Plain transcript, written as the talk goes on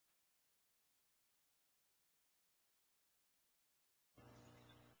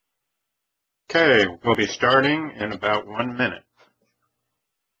Okay, we'll be starting in about 1 minute.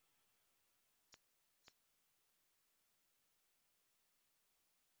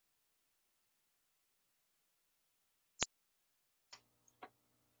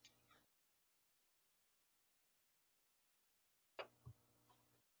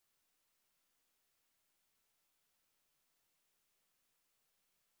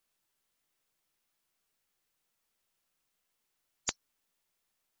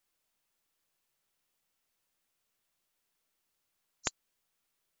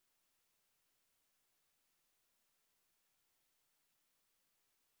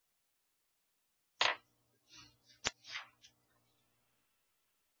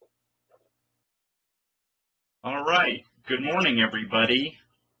 All right. Good morning, everybody.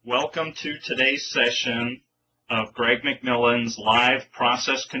 Welcome to today's session of Greg McMillan's live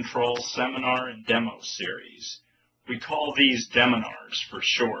process control seminar and demo series. We call these Deminars for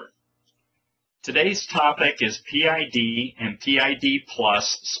short. Today's topic is PID and PID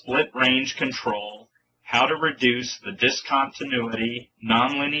plus split range control, how to reduce the discontinuity,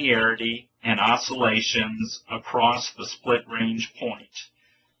 nonlinearity, and oscillations across the split range point.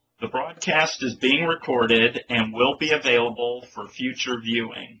 The broadcast is being recorded and will be available for future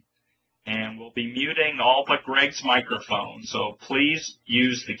viewing. And we'll be muting all but Greg's microphone, so please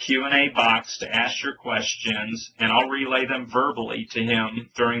use the Q&A box to ask your questions, and I'll relay them verbally to him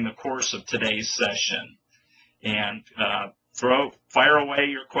during the course of today's session. And fire away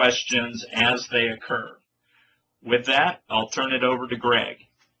your questions as they occur. With that, I'll turn it over to Greg.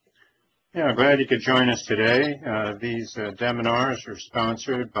 Yeah, glad you could join us today. These Deminars are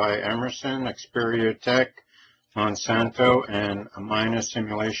sponsored by Emerson, Xperia Tech, Monsanto, and Amina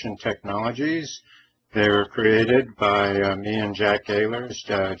Simulation Technologies. They were created by me and Jack Ehlers.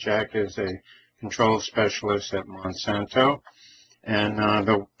 Jack is a control specialist at Monsanto. And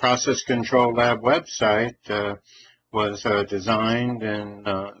the Process Control Lab website was designed and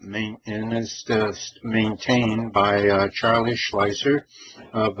is maintained by Charlie Schleiser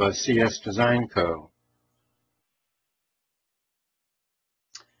of CS Design Co.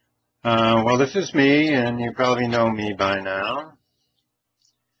 Well, this is me, and you probably know me by now.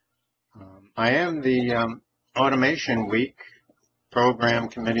 I am the Automation Week Program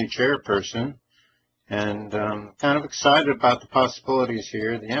Committee Chairperson, and kind of excited about the possibilities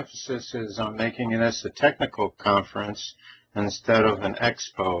here. The emphasis is on making this a technical conference instead of an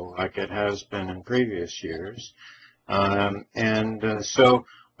expo like it has been in previous years. So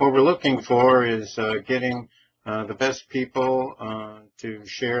what we're looking for is getting the best people to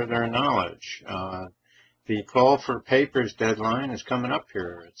share their knowledge. The call for papers deadline is coming up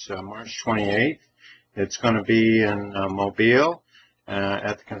here. It's March 28th. It's going to be in Mobile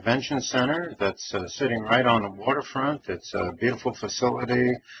at the convention center that's sitting right on the waterfront. It's a beautiful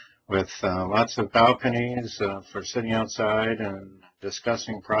facility with lots of balconies for sitting outside and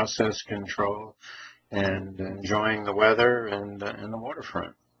discussing process control and enjoying the weather and the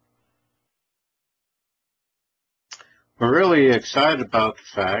waterfront. We're really excited about the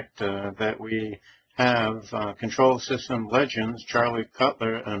fact that we have control system legends Charlie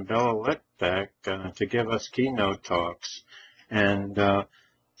Cutler and Bella Litvak to give us keynote talks. And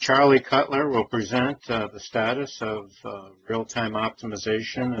Charlie Cutler will present the status of real-time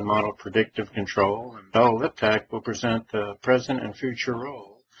optimization and model predictive control, and Bella Litvak will present the present and future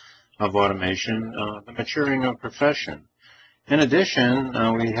role of automation, the maturing of profession. In addition,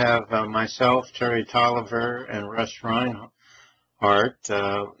 we have myself, Terry Tolliver, and Russ Reinhardt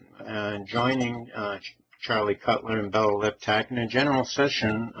joining Charlie Cutler and Bella Litvak in a general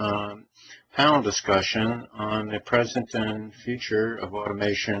session panel discussion on the present and future of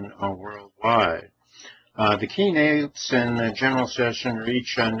automation worldwide. The keynotes in the general session are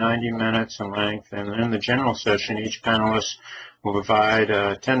each 90 minutes in length, and in the general session, each panelist will provide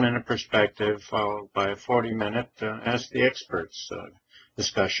a 10-minute perspective followed by a 40-minute Ask the Experts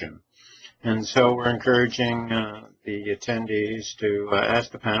discussion. And so we're encouraging the attendees to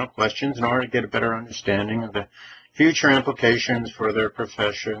ask the panel questions in order to get a better understanding of the future implications for their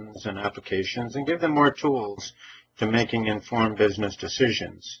professions and applications and give them more tools to making informed business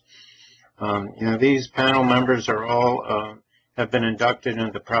decisions. These panel members are all have been inducted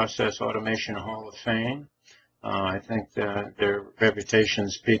into the Process Automation Hall of Fame. I think that their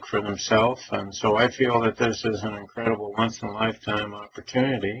reputations speak for themselves, and so I feel that this is an incredible once-in-a-lifetime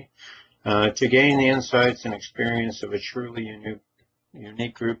opportunity to gain the insights and experience of a truly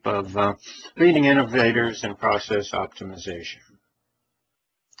unique group of leading innovators in process optimization.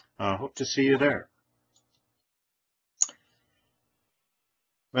 Hope to see you there.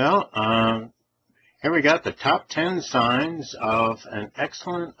 Well, Here we got the top 10 signs of an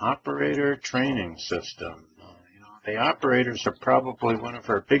excellent operator training system. The operators are probably one of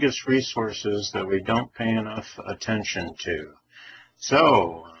our biggest resources that we don't pay enough attention to.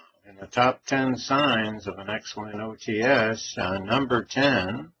 So, in the top 10 signs of an excellent OTS, number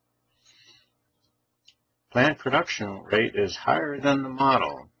 10, plant production rate is higher than the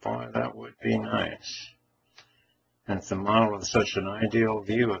model. Boy, that would be nice. If the model is such an ideal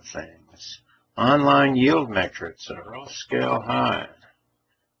view of things. Online yield metrics are off scale high.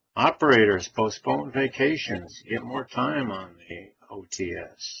 Operators postpone vacations, get more time on the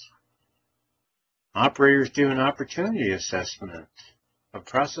OTS. Operators do an opportunity assessment of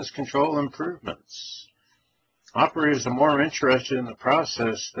process control improvements. Operators are more interested in the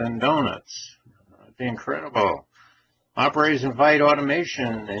process than donuts. That'd be incredible. Operators invite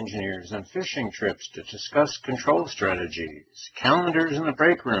automation engineers on fishing trips to discuss control strategies. Calendars in the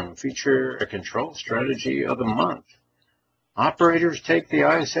break room feature a control strategy of the month. Operators take the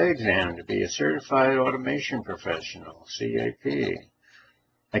ISA exam to be a certified automation professional, CAP.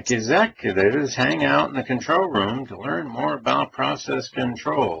 Executives hang out in the control room to learn more about process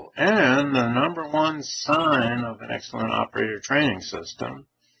control. And the number one sign of an excellent operator training system,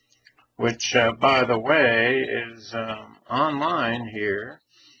 which, by the way, is online here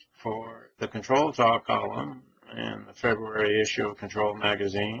for the Control Talk column in the February issue of Control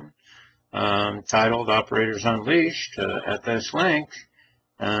Magazine, titled Operators Unleashed, at this link.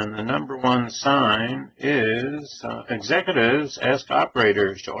 And the number one sign is executives ask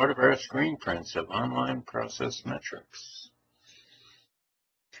operators to autograph screen prints of online process metrics.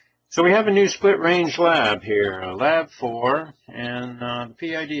 So we have a new split range lab here, lab 4, and the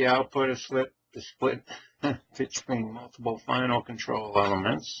PID output is split between multiple final control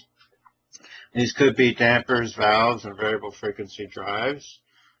elements. These could be dampers, valves, and variable frequency drives.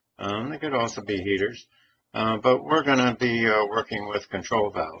 They could also be heaters, but we're going to be working with control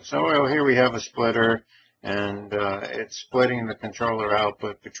valves. So here we have a splitter, and it's splitting the controller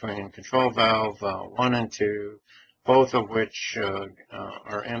output between control valve 1 and 2, both of which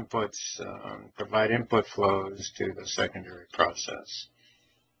are inputs, provide input flows to the secondary process.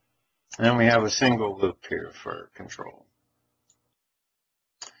 And we have a single loop here for control.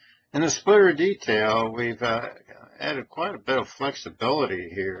 In the splitter detail, we've added quite a bit of flexibility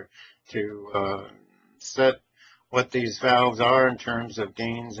here to set what these valves are in terms of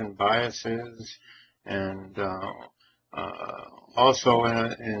gains and biases, and also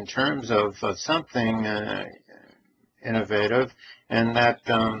in terms of something innovative, and that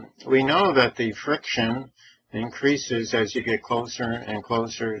we know that the friction increases as you get closer and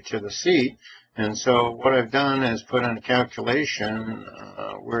closer to the seat. And so what I've done is put in a calculation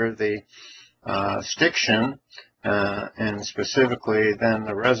where the stiction and specifically then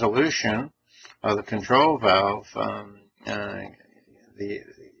the resolution of the control valve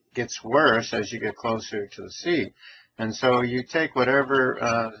gets worse as you get closer to the seat. And so you take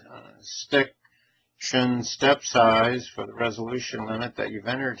whatever stiction step size for the resolution limit that you've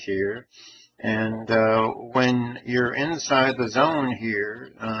entered here, and when you're inside the zone here,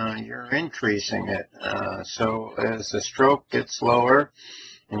 you're increasing it. So as the stroke gets lower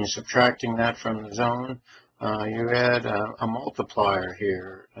and you're subtracting that from the zone, you add a multiplier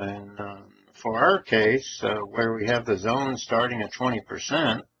here. And for our case, where we have the zone starting at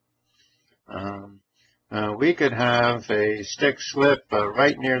 20%, we could have a stick slip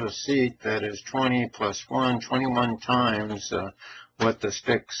right near the seat that is 20 plus 1, 21 times what the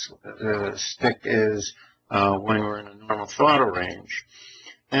stick is when we're in a normal throttle range.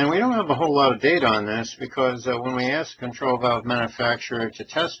 And we don't have a whole lot of data on this because when we ask a control valve manufacturer to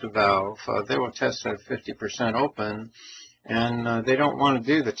test a valve, they will test at 50% open, and they don't want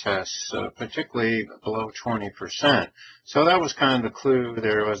to do the tests, particularly below 20%. So that was kind of the clue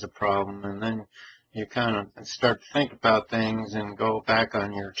there was a problem, and then you kind of start to think about things and go back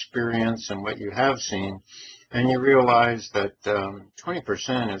on your experience and what you have seen, and you realize that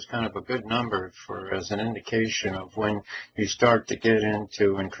 20% is kind of a good number for as an indication of when you start to get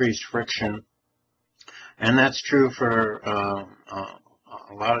into increased friction. And that's true for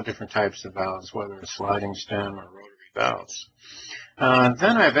a lot of different types of valves, whether it's sliding stem or rotary valves.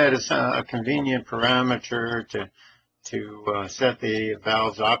 Then I've added a convenient parameter to set the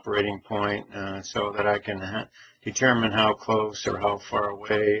valve's operating point so that I can determine how close or how far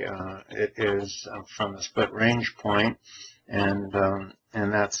away it is from the split range point, and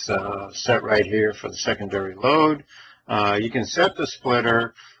that's set right here for the secondary load. You can set the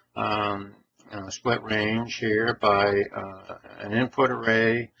splitter split range here by an input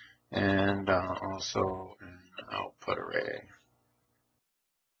array and also an output array.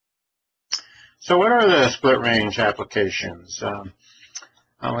 So what are the split range applications?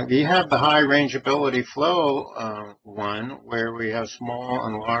 You have the high rangeability flow one, where we have small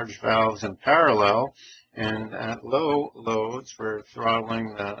and large valves in parallel, and at low loads we're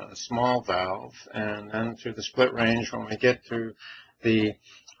throttling the small valve, and then through the split range, when we get to the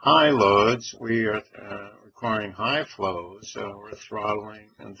high loads, we are requiring high flows, we're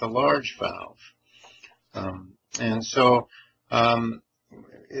throttling the large valve. And so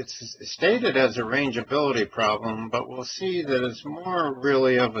it's stated as a rangeability problem, but we'll see that it's more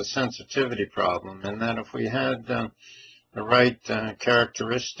really of a sensitivity problem, and that if we had the right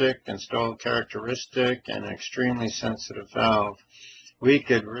installed characteristic, and an extremely sensitive valve, we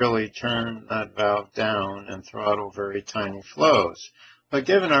could really turn that valve down and throttle very tiny flows. But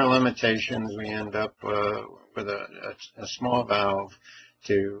given our limitations, we end up with a small valve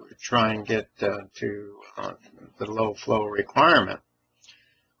to try and get to the low flow requirement.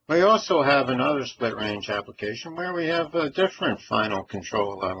 We also have another split range application where we have different final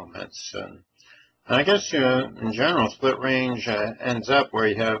control elements. And I guess in general, split range ends up where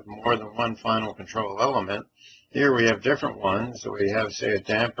you have more than one final control element. Here we have different ones. So we have, say, a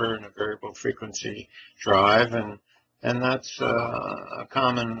damper and a variable frequency drive, and that's a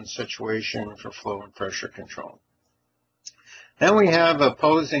common situation for flow and pressure control. Then we have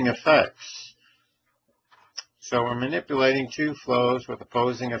opposing effects. So we're manipulating two flows with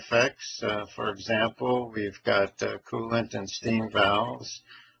opposing effects. For example, we've got coolant and steam valves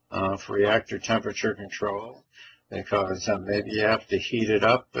for reactor temperature control, because maybe you have to heat it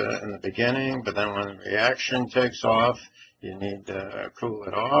up in the beginning, but then when the reaction takes off, you need to cool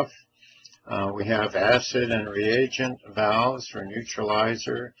it off. We have acid and reagent valves for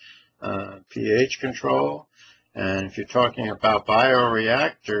neutralizer pH control. And if you're talking about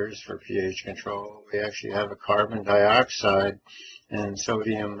bioreactors for pH control, we actually have a carbon dioxide and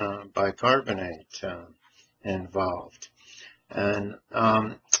sodium bicarbonate involved. And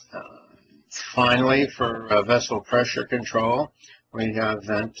finally, for vessel pressure control, we have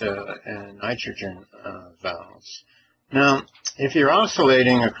vent and nitrogen valves. Now, if you're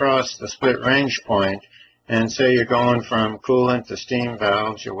oscillating across the split range point, and say you're going from coolant to steam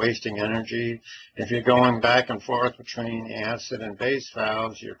valves, you're wasting energy. If you're going back and forth between acid and base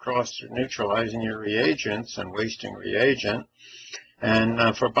valves, you're cross-neutralizing your reagents and wasting reagent.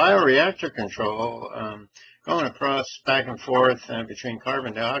 And for bioreactor control, going across back and forth between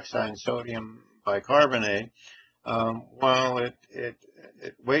carbon dioxide and sodium bicarbonate, while it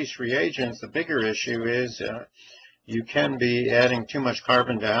wastes reagents, the bigger issue is you can be adding too much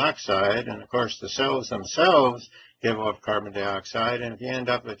carbon dioxide, and of course the cells themselves give off carbon dioxide, and if you end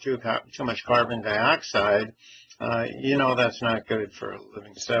up with too much carbon dioxide, you know that's not good for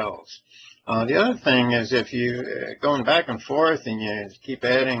living cells. The other thing is, if you going back and forth and you keep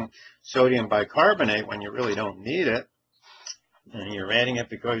adding sodium bicarbonate when you really don't need it, and you're adding it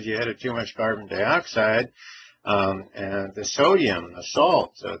because you added too much carbon dioxide, and the sodium, the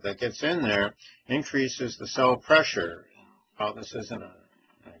salt that gets in there, increases the cell pressure. While this isn't an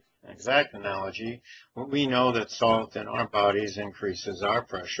exact analogy, we know that salt in our bodies increases our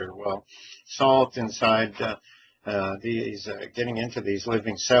pressure. Well, salt inside getting into these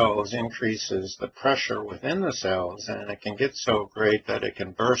living cells increases the pressure within the cells, and it can get so great that it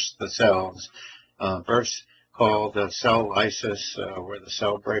can burst the cells. Burst called cell lysis, where the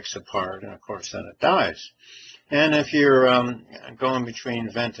cell breaks apart, and of course then it dies. And if you're going between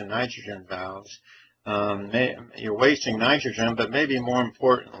vent and nitrogen valves, you're wasting nitrogen, but maybe more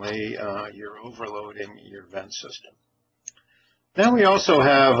importantly, you're overloading your vent system. Then we also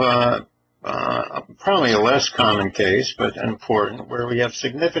have probably a less common case, but important, where we have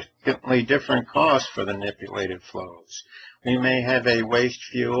significantly different costs for the manipulated flows. We may have a waste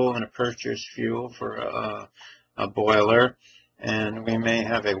fuel and a purchased fuel for a boiler, and we may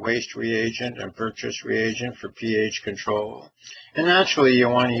have a waste reagent and purchase reagent for pH control. And naturally, you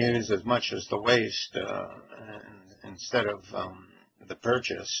want to use as much as the waste instead of the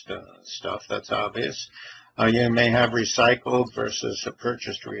purchased stuff. That's obvious. You may have recycled versus a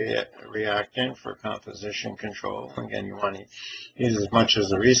purchased reactant for composition control. Again, you want to use as much as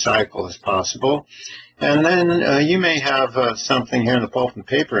the recycle as possible. And then you may have something here in the pulp and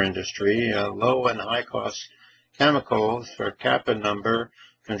paper industry, low and high cost chemicals for kappa number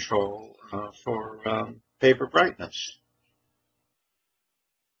control for paper brightness.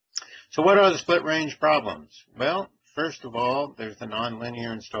 So what are the split range problems? Well, first of all, there's the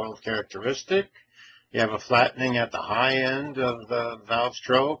nonlinear installed characteristic. You have a flattening at the high end of the valve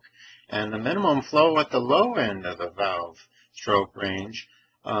stroke and the minimum flow at the low end of the valve stroke range.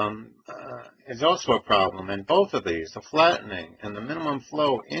 is also a problem. And both of these, the flattening and the minimum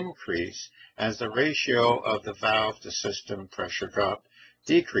flow, increase as the ratio of the valve to system pressure drop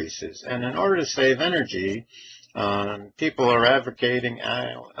decreases. And in order to save energy, people are advocating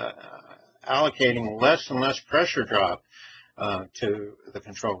allocating less and less pressure drop to the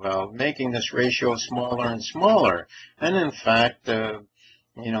control valve, making this ratio smaller and smaller. And in fact,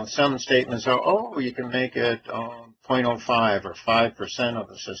 some statements are, oh, you can make it 0.05 or 5% of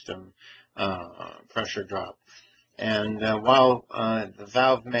the system pressure drop. And while the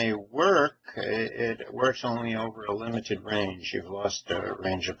valve may work, it works only over a limited range. You've lost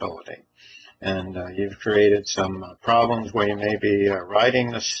rangeability. And you've created some problems where you may be riding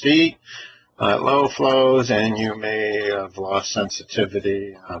the seat at low flows, and you may have lost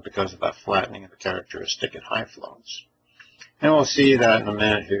sensitivity because of that flattening of the characteristic at high flows. And we'll see that in a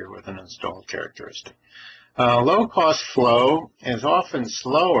minute here with an installed characteristic. Low-cost flow is often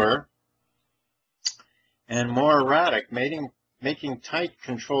slower and more erratic, making tight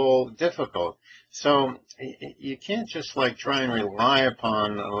control difficult. So you can't just try and rely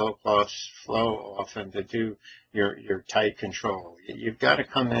upon a low-cost flow often to do your tight control. You've got to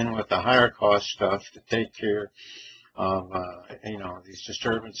come in with the higher cost stuff to take care of these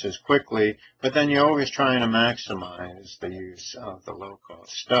disturbances quickly, but then you're always trying to maximize the use of the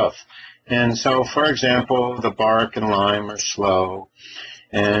low-cost stuff. And so, for example, the bark and lime are slow,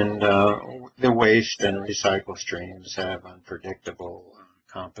 and the waste and recycle streams have unpredictable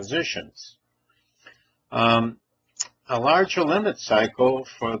compositions. A larger limit cycle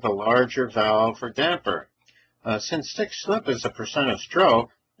for the larger valve or damper. Since stick slip is a percent of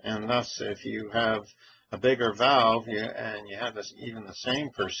stroke, and thus if you have a bigger valve and you have even the same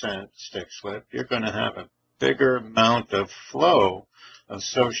percent stick slip, you're going to have a bigger amount of flow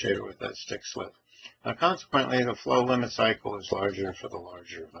associated with that stick slip. Consequently, the flow limit cycle is larger for the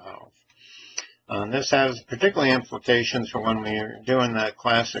larger valve. This has particularly implications for when we're doing that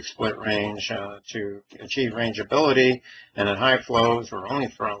classic split range to achieve rangeability, and at high flows we're only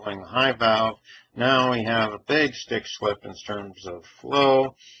throttling the high valve. Now we have a big stick slip in terms of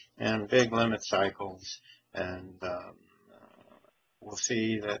flow and big limit cycles, and we'll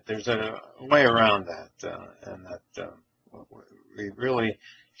see that there's a way around that, and that we really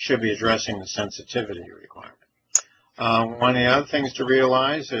should be addressing the sensitivity requirement. One of the other things to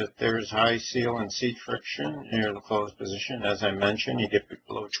realize is that there is high seal and seat friction near the closed position. As I mentioned, you get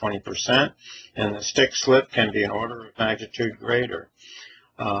below 20%, and the stick slip can be an order of magnitude greater.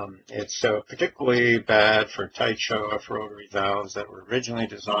 It's particularly bad for tight show-off rotary valves that were originally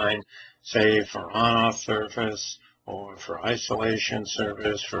designed, say, for on-off service or for isolation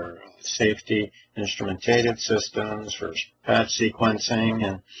service, for safety instrumentated systems, for patch sequencing,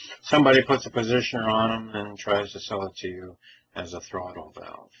 and somebody puts a positioner on them and tries to sell it to you as a throttle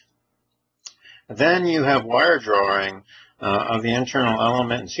valve. Then you have wire drawing of the internal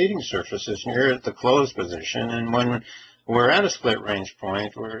element and seating surfaces near the closed position, and when we're at a split range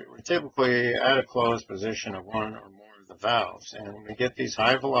point, we're typically at a closed position of one or more of the valves, and we get these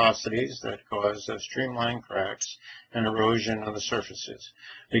high velocities that cause streamline cracks and erosion of the surfaces.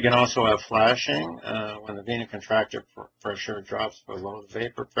 We can also have flashing when the vena contractor pressure drops below the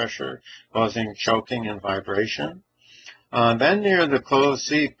vapor pressure, causing choking and vibration. Then near the closed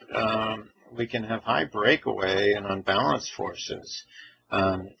seat, we can have high breakaway and unbalanced forces.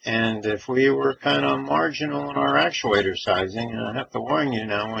 And if we were kind of marginal in our actuator sizing, and I have to warn you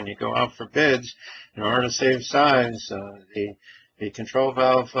now, when you go out for bids, in order to save size, the control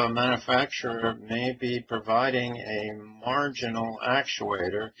valve manufacturer may be providing a marginal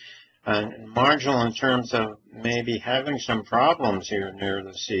actuator, and marginal in terms of maybe having some problems here near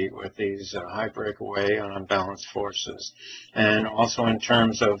the seat with these high breakaway and unbalanced forces, and also in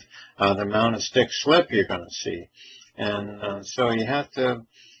terms of the amount of stick slip you're going to see. And so you have to,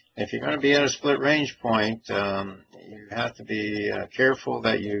 if you're going to be at a split range point, you have to be careful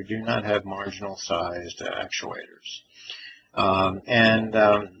that you do not have marginal sized actuators.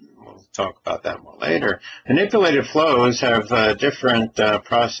 We'll talk about that more later. Manipulated flows have different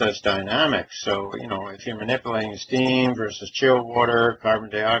process dynamics. So, if you're manipulating steam versus chill water, carbon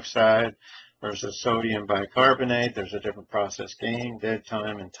dioxide versus sodium bicarbonate, there's a different process gain, dead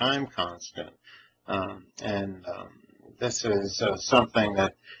time, and time constant. This is something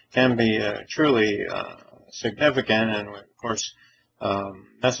that can be truly significant, and of course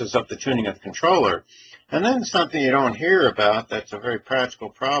messes up the tuning of the controller. And then something you don't hear about that's a very practical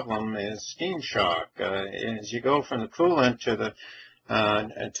problem is steam shock. As you go from the coolant to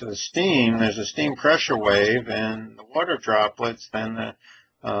the steam, there's a steam pressure wave, and the water droplets then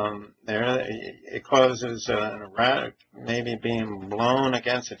there, it causes an erratic, maybe being blown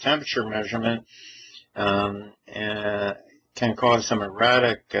against a temperature measurement, and can cause some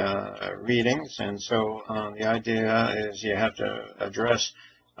erratic readings. And so the idea is you have to address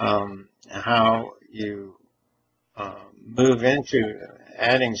how you move into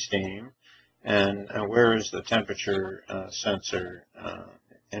adding steam, and where is the temperature sensor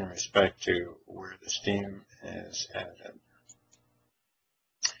in respect to where the steam is added.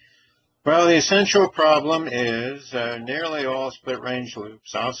 Well, the essential problem is nearly all split-range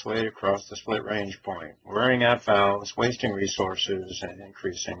loops oscillate across the split-range point, wearing out valves, wasting resources, and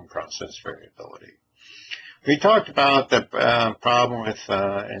increasing process variability. We talked about the problem with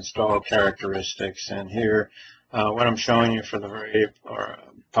installed characteristics, and here what I'm showing you for the very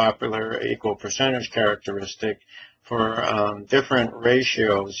popular equal percentage characteristic for different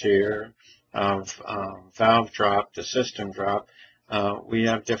ratios here of valve drop to system drop. We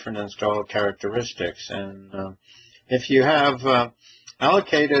have different installed characteristics, and if you have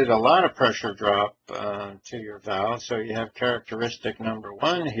allocated a lot of pressure drop to your valve, so you have characteristic number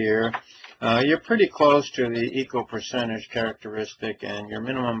 1 here, you're pretty close to the equal percentage characteristic, and your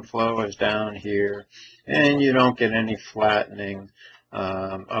minimum flow is down here, and you don't get any flattening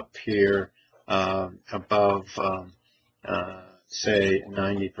up here above, say,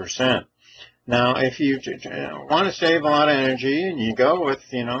 90%. Now, if you want to save a lot of energy and you go with,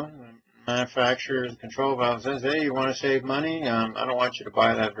 manufacturer's control valve says, hey, you want to save money, I don't want you to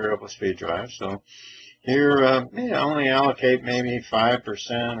buy that variable speed drive. So here, only allocate maybe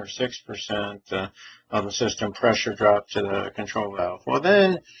 5% or 6% of the system pressure drop to the control valve. Well,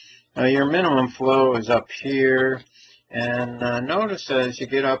 then your minimum flow is up here. And notice as you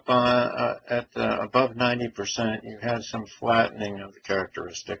get up at above 90%, you have some flattening of the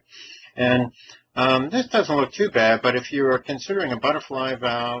characteristic. And this doesn't look too bad, but if you are considering a butterfly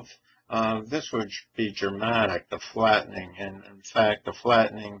valve, this would be dramatic, the flattening. And in fact, the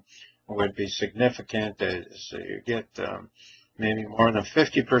flattening would be significant as you get maybe more than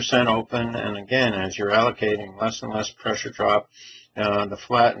 50% open. And again, as you're allocating less and less pressure drop, the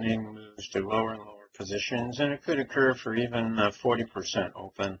flattening moves to lower and lower positions, and it could occur for even 40%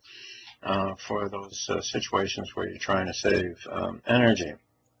 open for those situations where you're trying to save energy.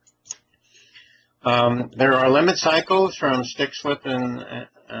 There are limit cycles from stick slip and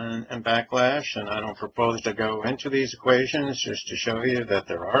backlash, and I don't propose to go into these equations, just to show you that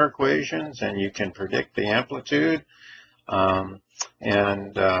there are equations and you can predict the amplitude.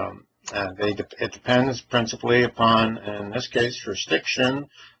 It depends principally upon, in this case for stiction,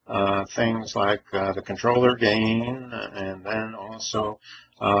 things like the controller gain, and then also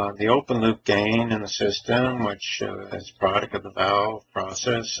the open loop gain in the system, which is a product of the valve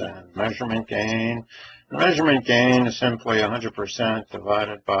process, and measurement gain. The measurement gain is simply 100%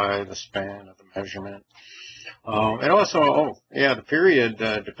 divided by the span of the measurement. It also, the period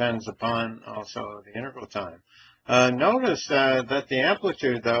depends upon also the integral time. Notice that the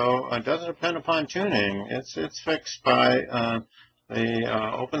amplitude, though, doesn't depend upon tuning. It's fixed by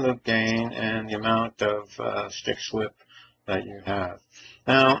the open loop gain and the amount of stick slip that you have.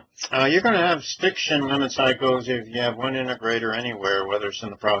 Now, you're going to have stiction limit cycles if you have one integrator anywhere, whether it's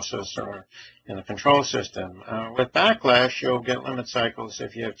in the process or in the control system. With backlash, you'll get limit cycles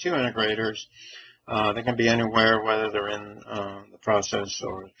if you have 2 integrators. They can be anywhere, whether they're in the process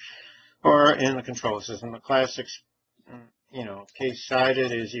or in the control system. The classic, case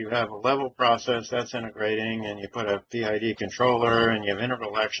cited is you have a level process that's integrating, and you put a PID controller, and you have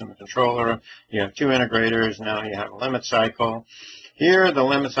integral action controller. You have 2 integrators. Now you have a limit cycle. Here, the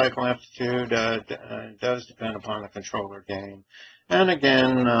limit cycle amplitude does depend upon the controller gain. And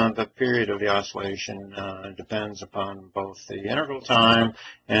again, the period of the oscillation depends upon both the integral time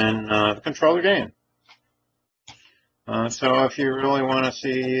and the controller gain. So if you really want to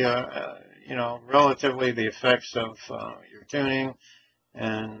see, relatively the effects of your tuning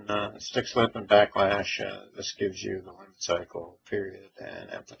and stick slip and backlash, this gives you the limit cycle period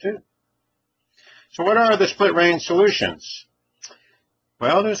and amplitude. So what are the split range solutions?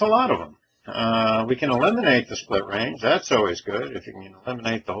 Well, there's a lot of them. We can eliminate the split range. That's always good if you can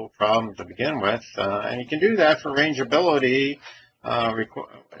eliminate the whole problem to begin with. And you can do that for rangeability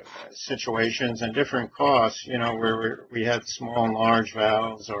situations and different costs, where we had small and large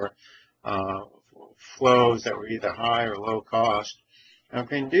valves or flows that were either high or low cost. And we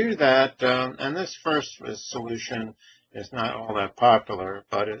can do that, and this first solution is not all that popular,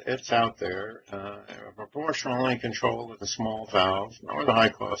 but it's out there. Proportionally control with the small valve or the high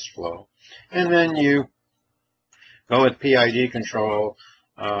cost flow. And then you go with PID control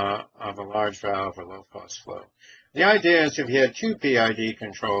of a large valve or low-cost flow. The idea is if you had two PID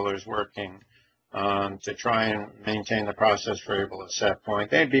controllers working to try and maintain the process variable at set point,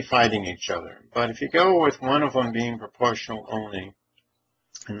 they'd be fighting each other. But if you go with one of them being proportional only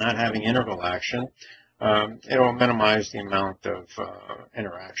and not having interval action, it will minimize the amount of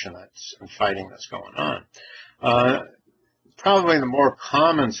interaction and fighting that's going on. Probably the more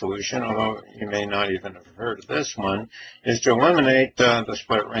common solution, although you may not even have heard of this one, is to eliminate the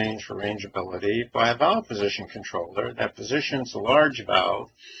split range for rangeability by a valve position controller that positions a large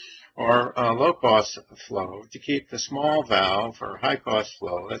valve or low-cost flow to keep the small valve or high-cost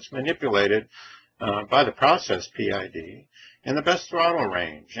flow that's manipulated by the process PID in the best throttle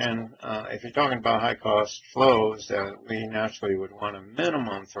range. And if you're talking about high-cost flows, we naturally would want a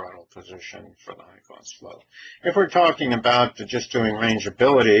minimum throttle position for the high-cost flow. If we're talking about just doing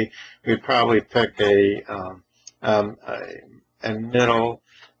rangeability, we'd probably pick a middle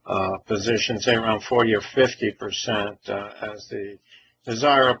position, say around 40 or 50% as the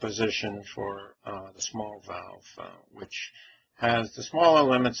desirable position for the small valve, which has the smaller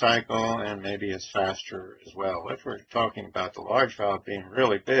limit cycle and maybe is faster as well. If we're talking about the large valve being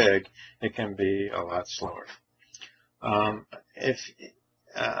really big, it can be a lot slower.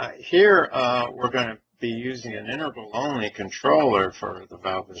 Here we're going to be using an interval-only controller for the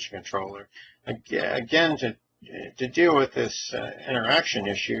valve position controller, again to deal with this interaction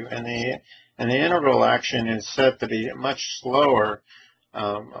issue, and the interval action is set to be much slower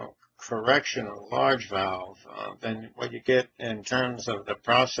correction of a large valve than what you get in terms of the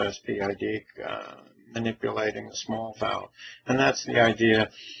process PID manipulating the small valve. And that's the idea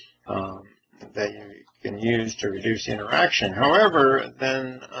that you can use to reduce the interaction. However,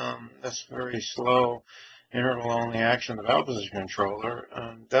 then this very slow interval-only action of the valve position controller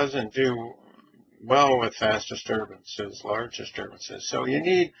doesn't do well with fast disturbances, large disturbances. So you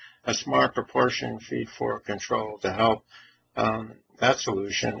need a smart proportion feed-forward control to help that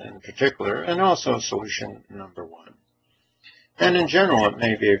solution in particular, and also solution number one. And in general, it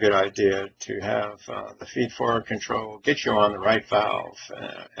may be a good idea to have the feed-forward control get you on the right valve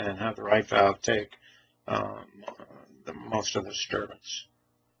and have the right valve take most of the disturbance.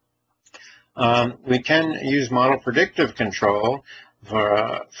 We can use model predictive control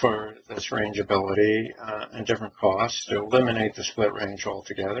for this rangeability and different costs to eliminate the split range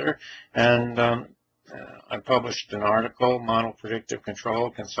altogether. And I published an article, Model Predictive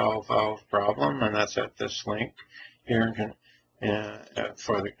Control Can Solve Valve Problem, and that's at this link here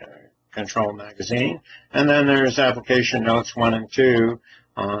for the Control magazine. And then there's application notes 1 and 2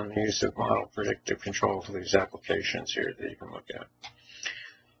 on the use of model predictive control for these applications here that you can look at.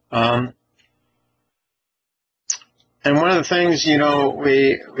 And one of the things,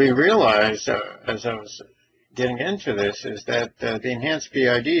 we realized as I was getting into this is that the enhanced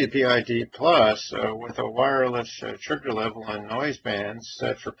PID, PID Plus, with a wireless trigger level and noise bands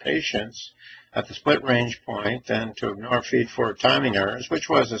set for patients at the split range point and to ignore feed-forward timing errors, which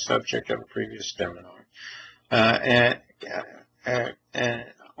was the subject of a previous seminar, and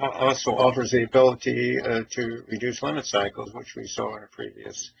also offers the ability to reduce limit cycles, which we saw in a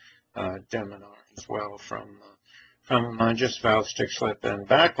previous seminar as well from just valve stick slip and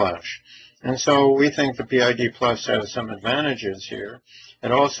backlash. And so we think the PID Plus has some advantages here.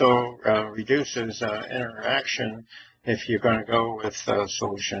 It also reduces interaction if you're going to go with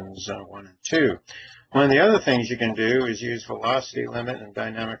solutions 1 and 2. One of the other things you can do is use velocity limit and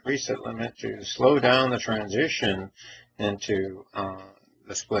dynamic reset limit to slow down the transition into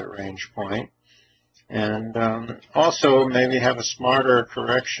the split range point. And also maybe have a smarter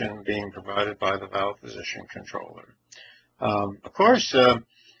correction being provided by the valve position controller. Of course,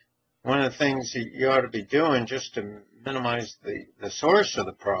 one of the things you ought to be doing just to minimize the source of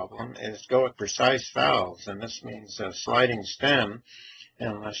the problem is go with precise valves. And this means a sliding stem,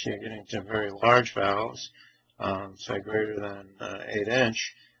 unless you're getting to very large valves, say greater than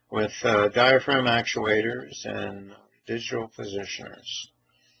 8-inch, with diaphragm actuators and digital positioners.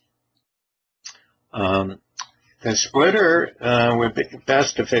 The splitter would be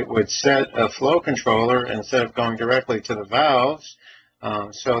best if it would set a flow controller instead of going directly to the valves,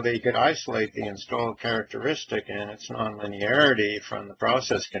 so that you could isolate the installed characteristic and its nonlinearity from the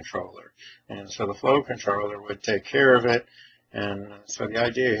process controller. And so the flow controller would take care of it. And so the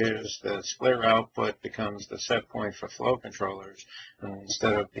idea here is the splitter output becomes the set point for flow controllers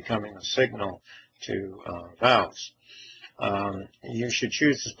instead of becoming a signal to valves. You should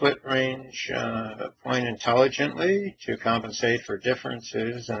choose the split range point intelligently to compensate for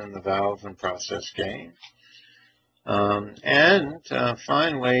differences in the valve and process gain. And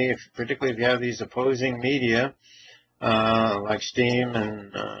finally, particularly if you have these opposing media, like steam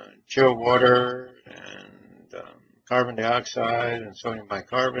and chilled water and carbon dioxide and sodium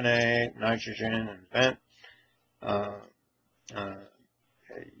bicarbonate, nitrogen and vent.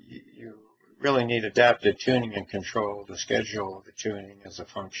 You really need adaptive tuning and control to schedule the tuning as a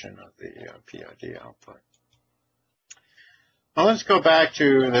function of the PID output. Now let's go back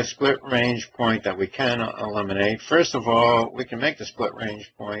to the split range point that we can eliminate. First of all, we can make the split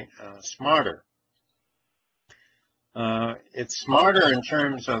range point smarter. It's smarter in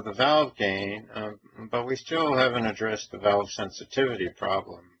terms of the valve gain, but we still haven't addressed the valve sensitivity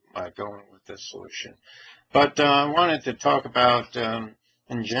problem by going with this solution. But I wanted to talk about,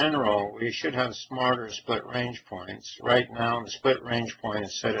 in general, we should have smarter split range points. Right now, the split range point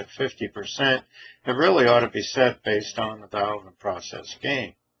is set at 50%. It really ought to be set based on the valve and process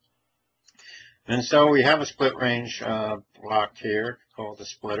gain. And so we have a split range block here called the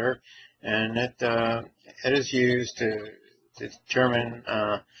splitter, and it is used to determine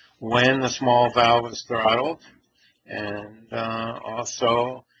when the small valve is throttled, and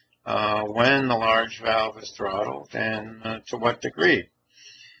also when the large valve is throttled and to what degree.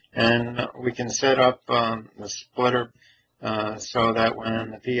 And we can set up the splitter so that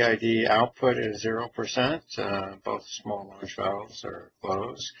when the PID output is 0%, both small and large valves are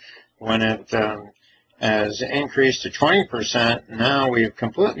closed. When it has increased to 20%, now we've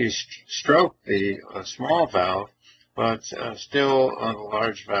completely stroked the small valve, but still the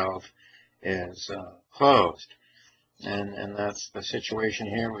large valve is closed. And that's the situation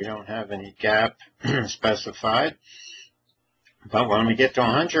here. We don't have any gap specified. But when we get to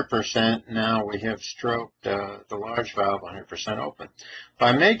 100%, now we have stroked the large valve 100% open.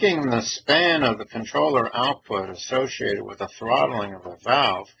 By making the span of the controller output associated with the throttling of a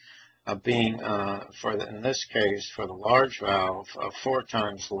valve being, in this case, for the large valve, 4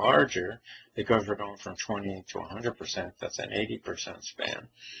 times larger, because we're going from 20 to 100%, that's an 80% span,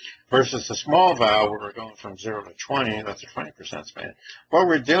 versus the small valve where we're going from 0 to 20, that's a 20% span. What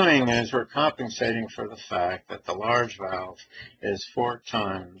we're doing is we're compensating for the fact that the large valve is 4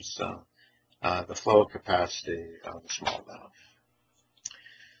 times the flow capacity of the small valve.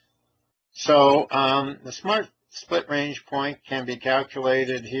 So the smart split range point can be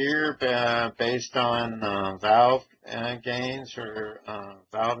calculated here based on valve gains or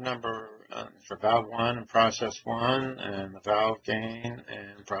valve number for valve 1 and process 1, and the valve gain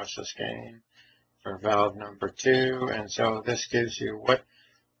and process gain for valve number 2. And so this gives you what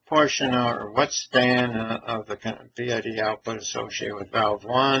portion or what span of the PID output associated with valve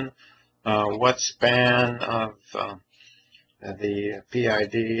 1, what span of the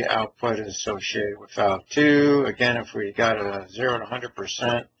PID output is associated with valve 2. Again, if we got a 0 to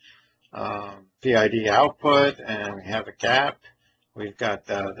 100% PID output and we have a gap, we've got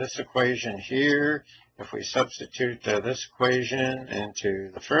this equation here. If we substitute this equation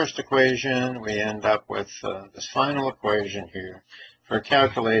into the first equation, we end up with this final equation here for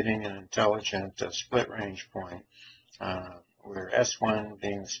calculating an intelligent split range point, where S1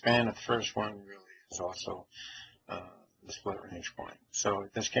 being the span of the first one really is also the split range point. So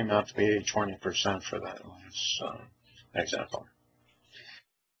this came out to be 20% for that last example.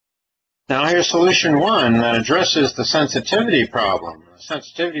 Now here's solution 1 that addresses the sensitivity problem. The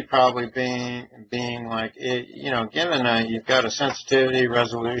sensitivity problem being like, given you've got a sensitivity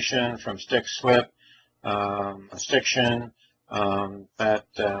resolution from stick slip, a stiction that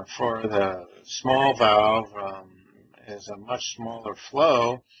for the small valve is a much smaller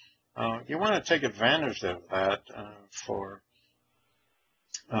flow. You want to take advantage of that for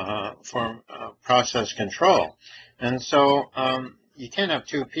process control. And so you can have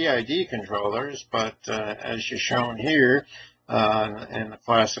 2 PID controllers, but as you're shown here in the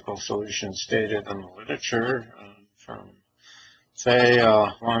classical solution stated in the literature from, say,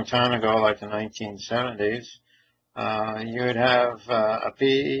 a long time ago, like the 1970s, you would have a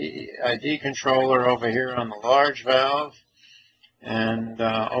PID controller over here on the large valve, and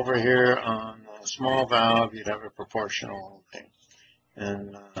over here on the small valve, you'd have a proportional thing.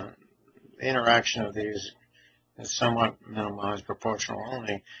 And the interaction of these is somewhat minimized proportional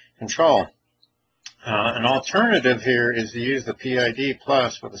only control. An alternative here is to use the PID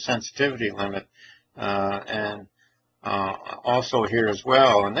plus with a sensitivity limit, and also here as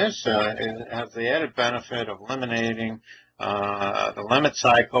well. And this has the added benefit of eliminating the limit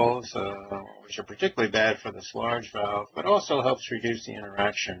cycles, which are particularly bad for this large valve, but also helps reduce the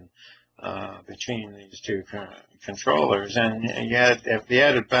interaction between these 2 controllers. And yet, have the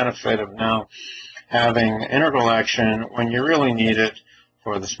added benefit of now having integral action when you really need it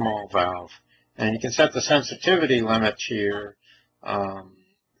for the small valve. And you can set the sensitivity limit here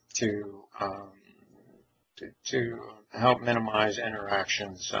to to help minimize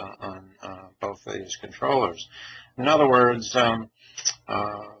interactions on both of these controllers. In other words,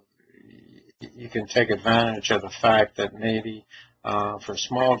 you can take advantage of the fact that maybe for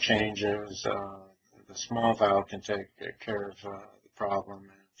small changes, the small valve can take care of the problem,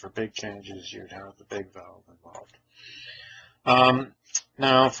 and for big changes, you'd have the big valve involved.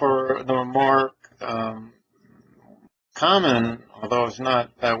 Now, for the more common, although it's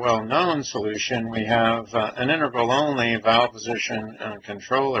not that well-known solution, we have an interval-only valve position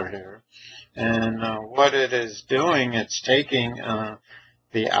controller here. And what it is doing, it's taking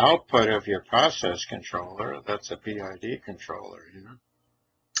the output of your process controller, that's a PID controller here,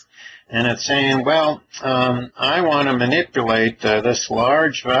 and it's saying, well, I want to manipulate this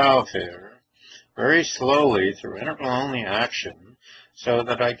large valve here very slowly through interval-only action so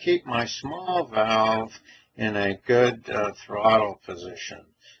that I keep my small valve in a good throttle position,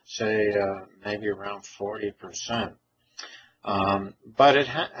 say maybe around 40%. But it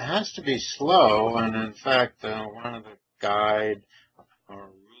has to be slow, and in fact, one of the guide or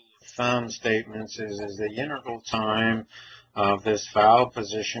rule of thumb statements is the interval time of this valve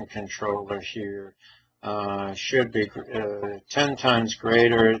position controller here should be 10 times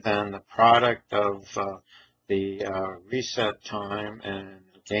greater than the product of the reset time and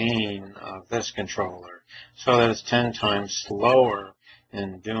gain of this controller, so that it's 10 times slower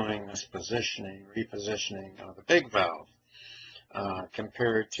in doing this repositioning of the big valve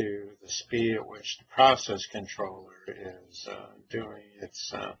compared to the speed at which the process controller is doing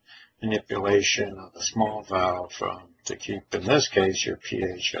its manipulation of the small valve to keep, in this case, your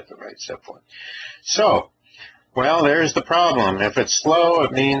pH at the right set point. So, well, there's the problem. If it's slow,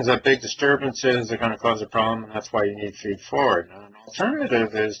 it means that big disturbances are going to cause a problem, and that's why you need feed forward. Now, an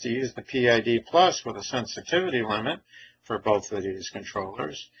alternative is to use the PID plus with a sensitivity limit for both of these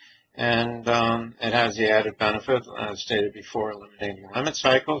controllers. And it has the added benefit, as stated before, eliminating limit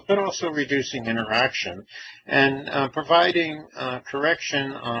cycles, but also reducing interaction and providing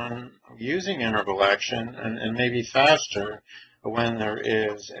correction on using interval action and maybe faster when there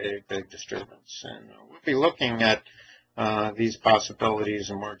is a big disturbance. And we'll be looking at these possibilities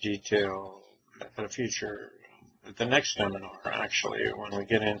in more detail at the next seminar, actually, when we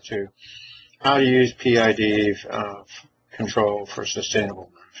get into how to use PID control for sustainable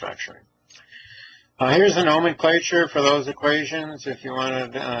manufacturing. Here's the nomenclature for those equations. If you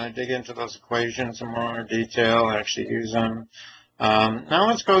want to dig into those equations in more detail, actually use them. Now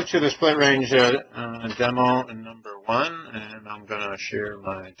let's go to the split range demo number 1, and I'm going to share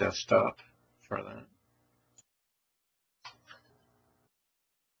my desktop for that.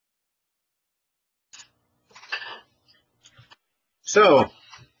 So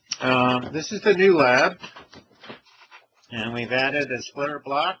this is the new lab. And we've added a splitter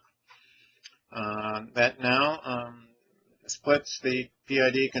block that now splits the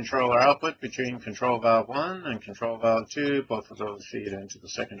PID controller output between control valve 1 and control valve 2. Both of those feed into the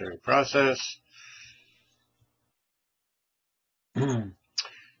secondary process.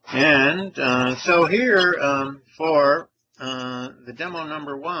 And so here for the demo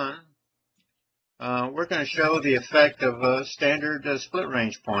number 1, we're going to show the effect of a standard split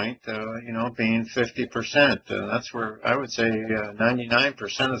range point, being 50%. That's where I would say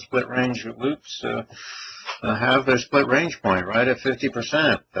 99% of split range loops have their split range point right at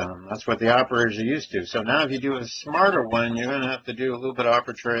 50%. That's what the operators are used to. So now if you do a smarter one, you're going to have to do a little bit of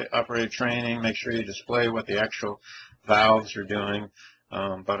operator training, make sure you display what the actual valves are doing.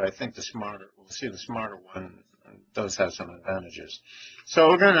 But I think we'll see the smarter one does have some advantages. So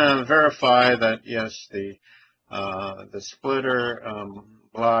we're going to verify that, yes, the splitter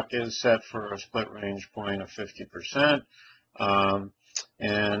block is set for a split range point of 50%.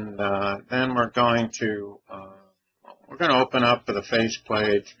 And then we're going to open up the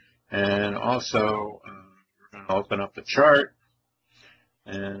faceplate, and also we're going to open up the chart,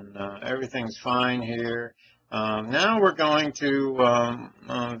 and everything's fine here. Now we're going to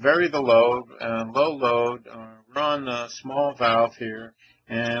vary the load, low load. We're on the small valve here,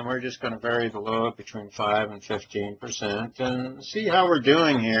 and we're just going to vary the load between 5 and 15% and see how we're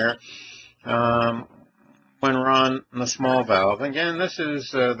doing here when we're on the small valve. Again, this is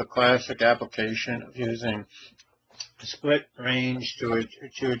the classic application of using split range to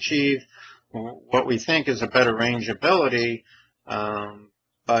achieve what we think is a better rangeability,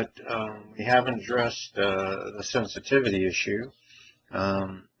 but we haven't addressed the sensitivity issue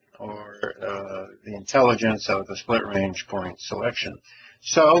or the intelligence of the split range point selection.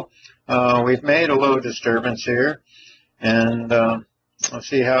 So we've made a low disturbance here, and let's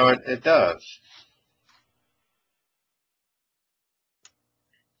see how it does.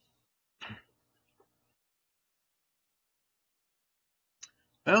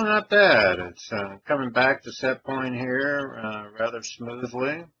 Well, not bad. It's coming back to set point here rather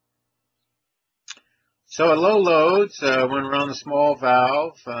smoothly. So at low loads, when we're on the small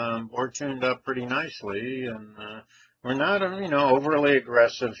valve, we're tuned up pretty nicely, and we're not, overly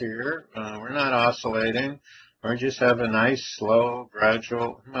aggressive here. We're not oscillating. We just have a nice, slow,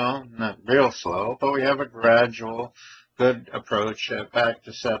 gradual, well, not real slow, but we have a gradual, good approach back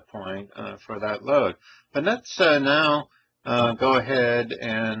to set point for that load. But let's now go ahead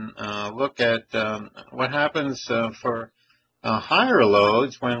and look at what happens for higher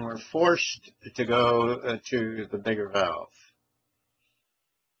loads when we're forced to go to the bigger valve.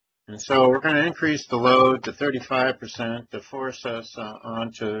 And so we're going to increase the load to 35% to force us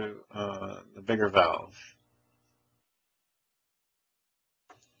onto the bigger valve.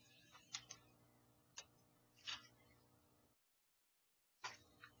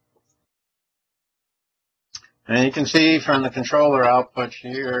 And you can see from the controller output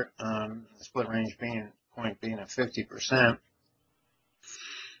here, the split range point being at 50%.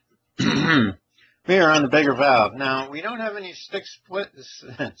 We are on the bigger valve. Now, we don't have any stick slip.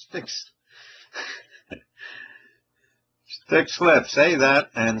 Say that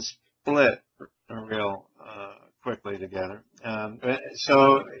and split real quickly together.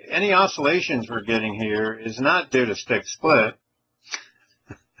 So any oscillations we're getting here is not due to stick slip,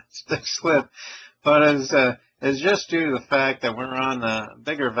 but is just due to the fact that we're on the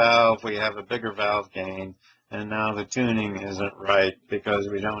bigger valve. We have a bigger valve gain, and now the tuning isn't right because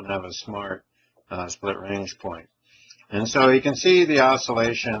we don't have a smart split range point. And so you can see the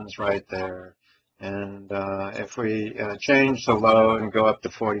oscillations right there. And if we change the load and go up to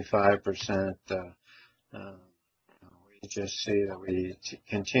 45%, we just see that we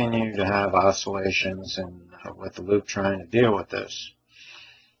continue to have oscillations and with the loop trying to deal with this.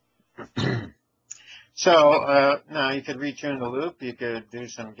 So now you could retune the loop. You could do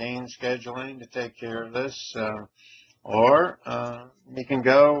some gain scheduling to take care of this. Or you can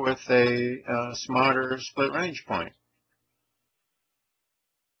go with a smarter split range point.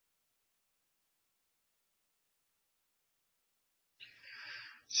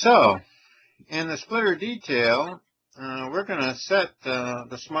 So, in the splitter detail, we're going to set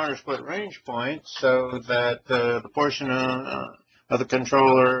the smarter split range point so that the portion of the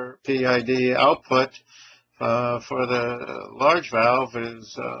controller PID output for the large valve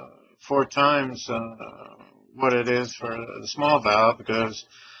is 4 times what it is for the small valve, because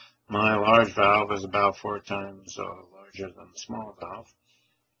my large valve is about 4 times larger than the small valve.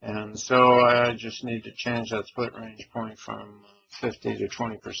 And so I just need to change that split range point from 50 to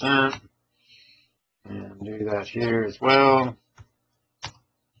 20%, and do that here as well.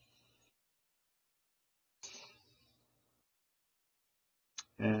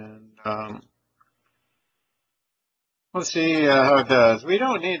 And we'll see how it does. We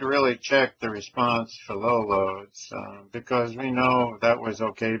don't need to really check the response for low loads because we know that was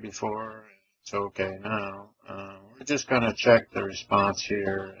okay before. It's okay now. We're just going to check the response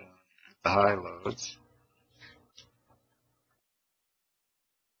here at the high loads.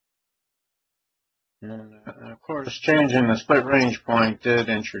 And of course, changing the split range point did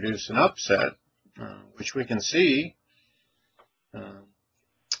introduce an upset, which we can see.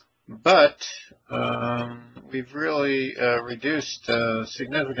 But we've really reduced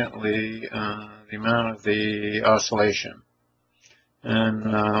significantly the amount of the oscillation.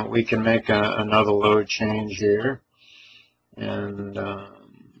 And we can make another load change here and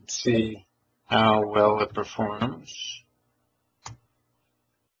see how well it performs.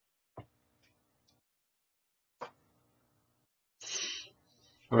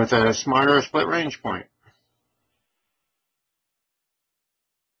 With a smarter split range point.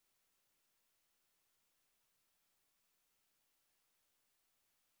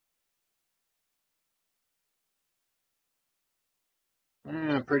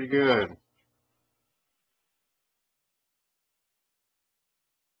 Pretty good.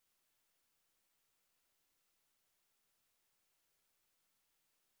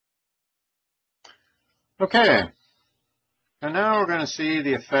 Okay. And now we're going to see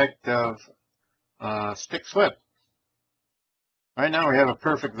the effect of stick slip. Right now we have a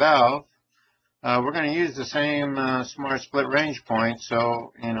perfect valve. We're going to use the same smart split range point,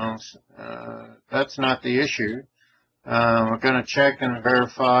 so that's not the issue. We're going to check and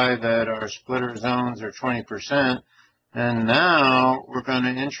verify that our splitter zones are 20%, and now we're going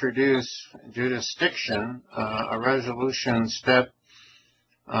to introduce, due to stiction, a resolution step,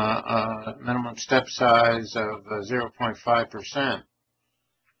 minimum step size of 0.5%.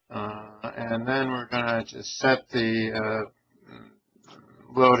 And then we're going to just set the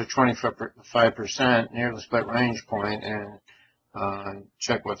load at 25% near the split range point and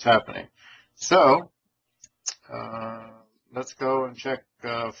check what's happening. So let's go and check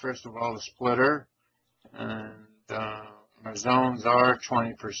first of all the splitter, and our zones are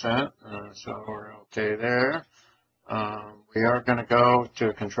 20%, so we're okay there. We are going to go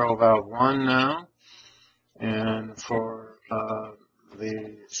to control valve 1 now, and for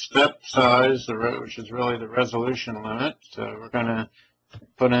the step size, which is really the resolution limit, we're going to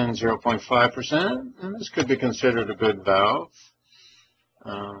put in 0.5%, and this could be considered a good valve.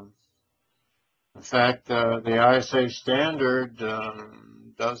 In fact, the ISA standard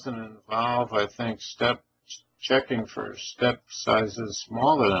doesn't involve, I think, checking for step sizes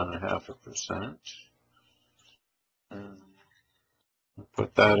smaller than 0.5%.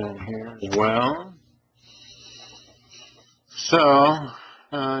 Put that in here as well. So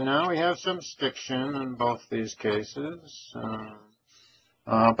now we have some stiction in both these cases.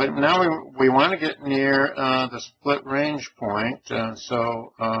 But now we want to get near the split range point,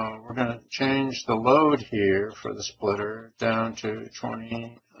 so we're going to change the load here for the splitter down to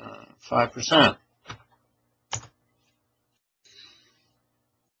 25%.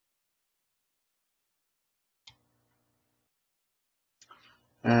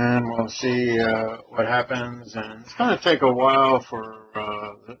 And we'll see what happens, and it's going to take a while for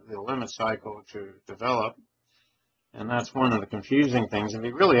the limit cycle to develop. And that's one of the confusing things. If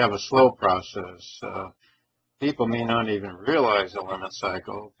you really have a slow process, people may not even realize the limit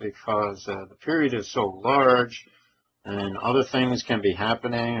cycle because the period is so large and other things can be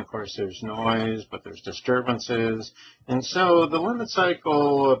happening. Of course, there's noise, but there's disturbances. And so the limit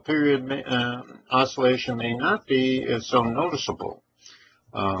cycle period oscillation may not be so noticeable.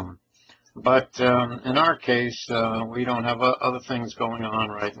 But in our case, we don't have other things going on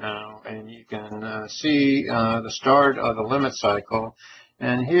right now, and you can see the start of the limit cycle.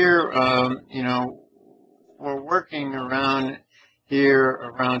 And here, you know, we're working around here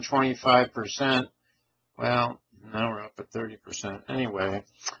around 25%. Well, now we're up at 30%. Anyway,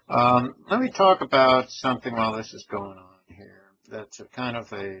 let me talk about something while this is going on here. That's a kind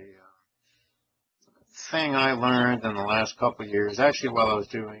of a thing I learned in the last couple of years, actually while I was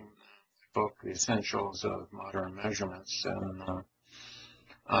doing book, The Essentials of Modern Measurements. And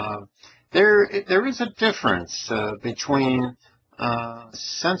there is a difference between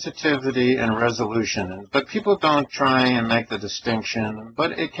sensitivity and resolution, but people don't try and make the distinction,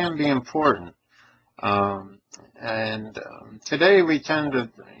 but it can be important. Today we tend to,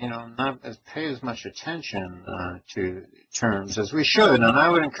 you know, not pay as much attention to terms as we should, and I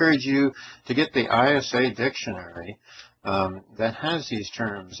would encourage you to get the ISA dictionary that has these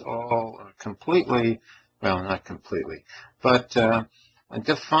terms all completely, well, not completely, but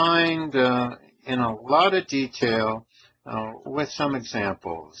defined in a lot of detail with some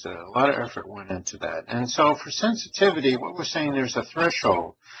examples. A lot of effort went into that. And so for sensitivity, what we're saying, there's a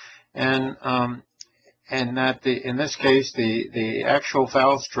threshold. And that in this case, the actual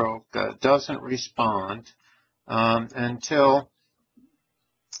valve stroke doesn't respond until,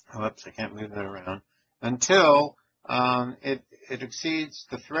 whoops, I can't move that around, until it exceeds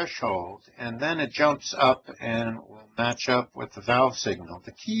the threshold, and then it jumps up and will match up with the valve signal.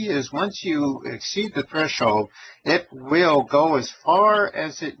 The key is once you exceed the threshold, it will go as far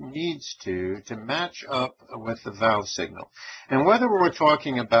as it needs to match up with the valve signal. And whether we're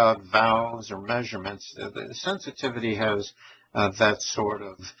talking about valves or measurements, the sensitivity has that sort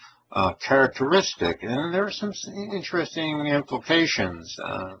of characteristic, and there are some interesting implications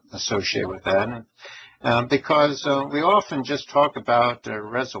associated with that. Because we often just talk about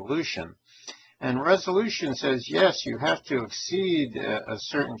resolution. And resolution says, yes, you have to exceed a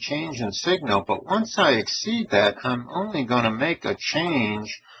certain change in signal, but once I exceed that, I'm only going to make a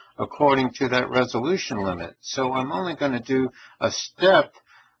change according to that resolution limit. So I'm only going to do a step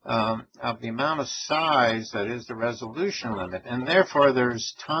of the amount of size that is the resolution limit. And therefore,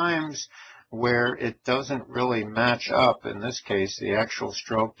 there's times where it doesn't really match up. In this case, the actual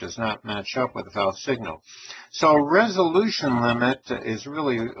stroke does not match up with the valve signal. So resolution limit is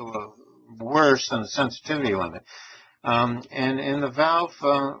really worse than the sensitivity limit. And in the valve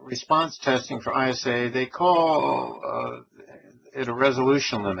response testing for ISA, they call it a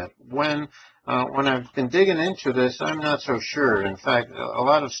resolution limit. When I've been digging into this, I'm not so sure. In fact, a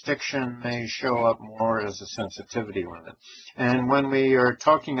lot of stiction may show up more as a sensitivity limit. And when we are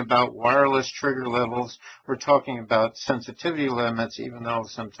talking about wireless trigger levels, we're talking about sensitivity limits, even though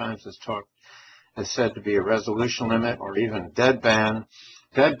sometimes it's said to be a resolution limit or even deadband.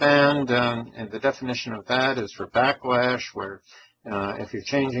 Deadband, and the definition of that is for backlash, where if you're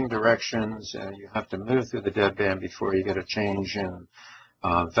changing directions, you have to move through the deadband before you get a change in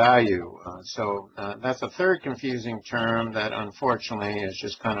value. So that's a third confusing term that unfortunately is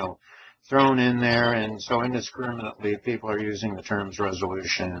just kind of thrown in there, and so indiscriminately people are using the terms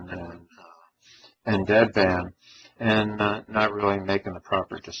resolution and deadband and not really making the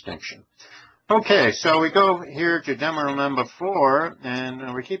proper distinction. Okay, so we go here to demo number 4,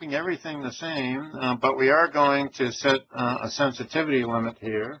 and we're keeping everything the same, but we are going to set a sensitivity limit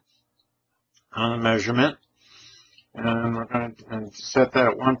here on the measurement, and we're going to set that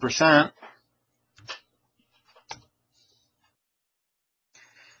at 1%.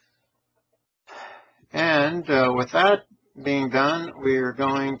 And with that being done, we are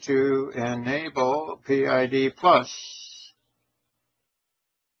going to enable PID+.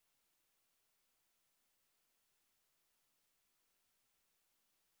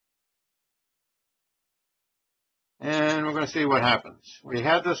 And we're going to see what happens. We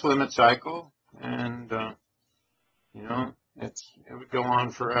had this limit cycle, and you know, it would go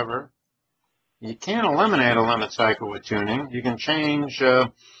on forever. You can't eliminate a limit cycle with tuning. You can change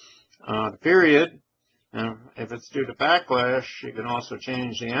the period. If it's due to backlash, you can also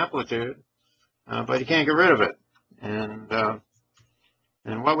change the amplitude, but you can't get rid of it. And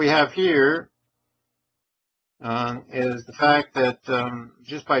what we have here is the fact that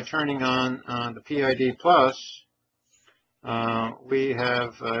just by turning on the PID+, we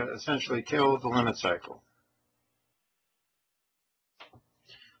have essentially killed the limit cycle.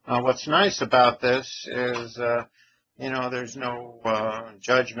 What's nice about this is, there's no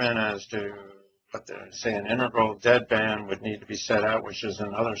judgment as to what say an integral deadband would need to be set out, which is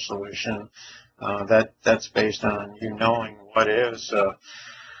another solution. That's based on you knowing what is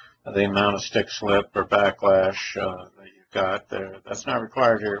the amount of stick slip or backlash that you've got there. That's not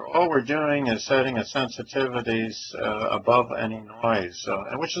required here. All we're doing is setting a sensitivities above any noise,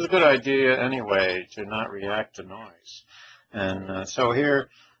 which is a good idea anyway, to not react to noise. And so here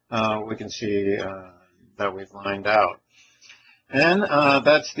we can see that we've lined out. And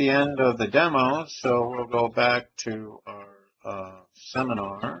that's the end of the demo, so we'll go back to our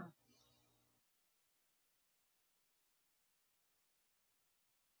seminar.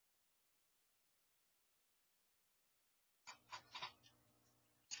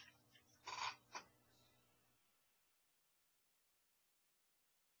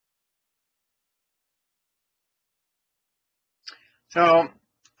 So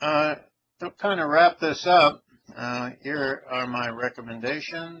to kind of wrap this up, here are my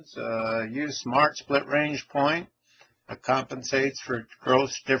recommendations. Use Smart Split Range Point. It compensates for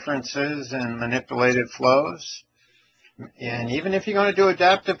gross differences in manipulated flows. And even if you're going to do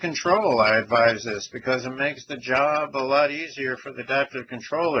adaptive control, I advise this because it makes the job a lot easier for the adaptive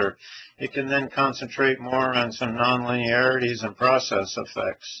controller. It can then concentrate more on some nonlinearities and process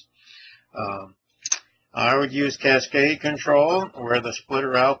effects. I would use cascade control, where the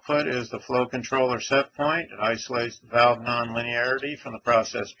splitter output is the flow controller set point. It isolates the valve nonlinearity from the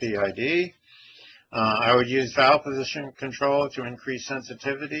process PID. I would use valve position control to increase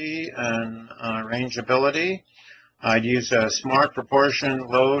sensitivity and rangeability. I'd use a smart proportion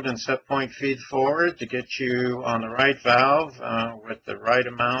load and set point feed forward to get you on the right valve with the right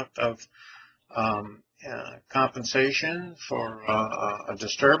amount of compensation for a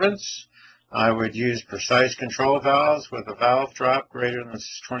disturbance. I would use precise control valves with a valve drop greater than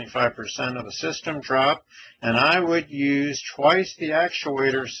 25% of the system drop, and I would use twice the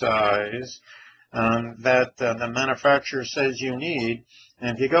actuator size that the manufacturer says you need.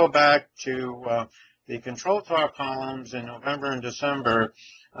 And if you go back to the control talk columns in November and December,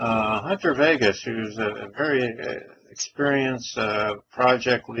 Hunter Vegas, who's a very experienced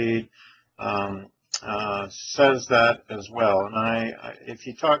project lead, says that as well. And if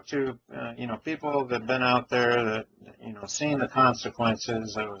you talk to people that've been out there that seen the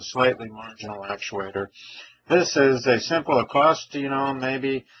consequences of a slightly marginal actuator, this is a simple. It costs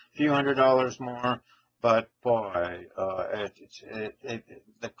maybe a few $100s more, but boy,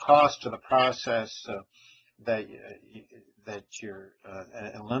 the cost to the process that you're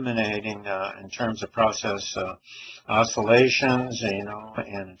eliminating in terms of process oscillations, and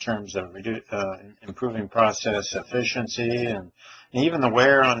in terms of improving process efficiency, and even the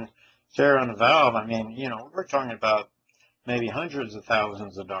wear and tear on the valve. I mean, we're talking about maybe hundreds of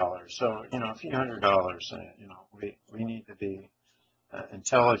thousands of dollars. So, a few $100s. We need to be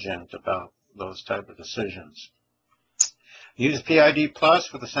intelligent about those type of decisions. Use PID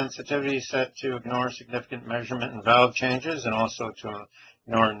Plus with the sensitivity set to ignore significant measurement and valve changes, and also to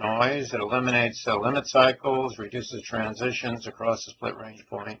ignore noise. It eliminates limit cycles, reduces transitions across the split range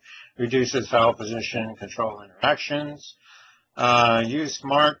point, reduces valve position control interactions. Use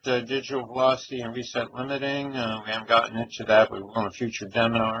smart digital velocity and reset limiting. We haven't gotten into that. We will in a future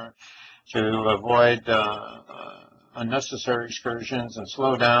webinar to avoid unnecessary excursions and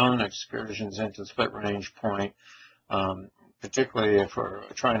slow down excursions into the split range point, particularly if we're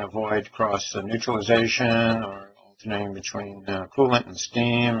trying to avoid cross neutralization or alternating between coolant and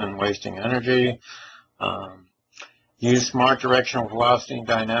steam and wasting energy. Use smart directional velocity and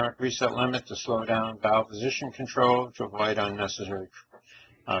dynamic reset limit to slow down valve position control to avoid unnecessary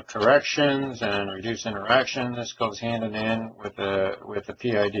corrections and reduce interaction. This goes hand in hand with the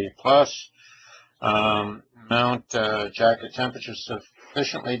PID plus. Mount jacket temperature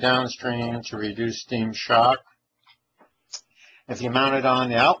sufficiently downstream to reduce steam shock. If you mount it on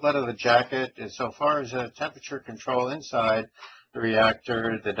the outlet of the jacket, so far as the temperature control inside the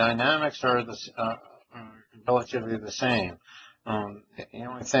reactor, the dynamics are relatively the same. The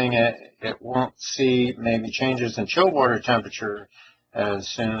only thing it won't see maybe changes in chill water temperature as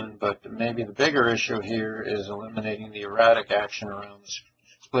soon, but maybe the bigger issue here is eliminating the erratic action around the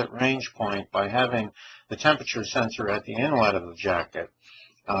split range point by having the temperature sensor at the inlet of the jacket,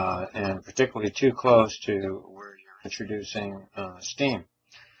 and particularly too close to where you're introducing steam.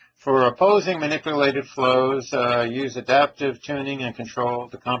 For opposing manipulated flows, use adaptive tuning and control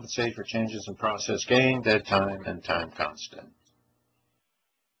to compensate for changes in process gain, dead time, and time constant.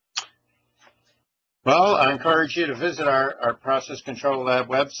 Well, I encourage you to visit our Process Control Lab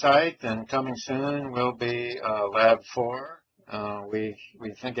website, and coming soon will be Lab 4. We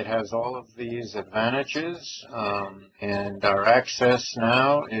think it has all of these advantages, and our access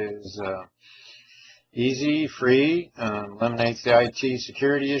now is easy, free, eliminates the IT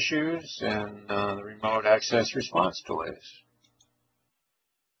security issues and the remote access response delays.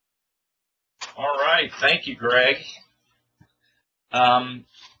 All right, thank you, Greg.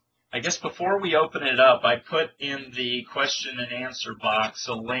 I guess before we open it up, I put in the question and answer box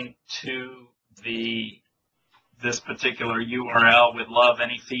a link to this particular URL. We'd love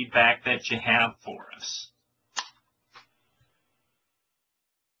any feedback that you have for us.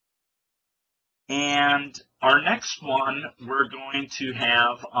 And our next one we're going to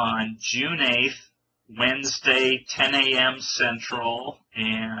have on June 8th, Wednesday, 10 a.m. Central,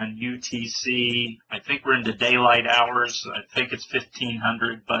 and UTC, I think we're into daylight hours. I think it's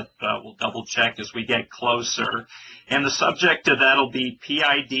 1500, but we'll double check as we get closer. And the subject of that will be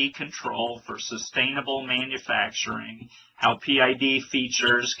PID control for sustainable manufacturing, how PID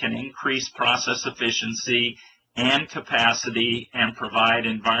features can increase process efficiency and capacity and provide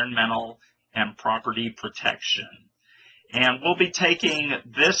environmental and property protection. And we'll be taking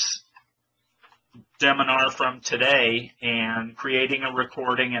this seminar from today and creating a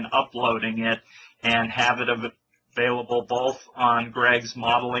recording and uploading it and have it available both on Greg's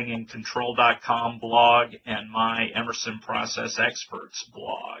modelingandcontrol.com blog and my Emerson Process Experts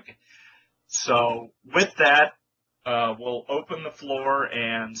blog. So with that, we'll open the floor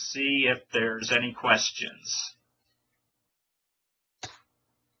and see if there's any questions.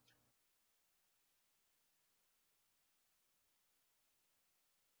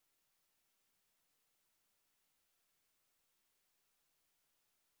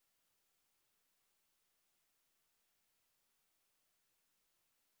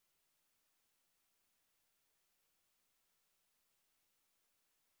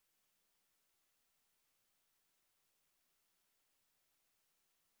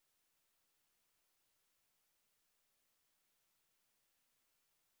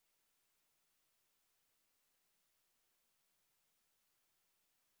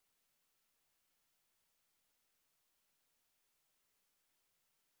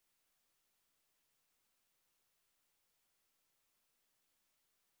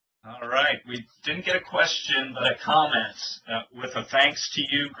 All right, we didn't get a question, but a comment with a thanks to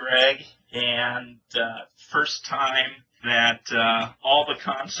you, Greg, and first time that all the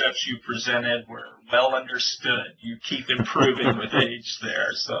concepts you presented were well understood. You keep improving with age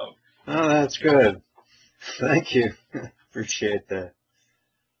there, so. Oh, that's good. Thank you. Appreciate that.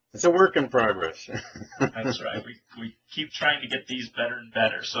 It's a work in progress. That's right. We keep trying to get these better and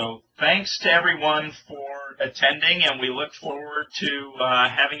better. So thanks to everyone for attending, and we look forward to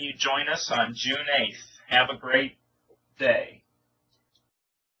having you join us on June 8th. Have a great day.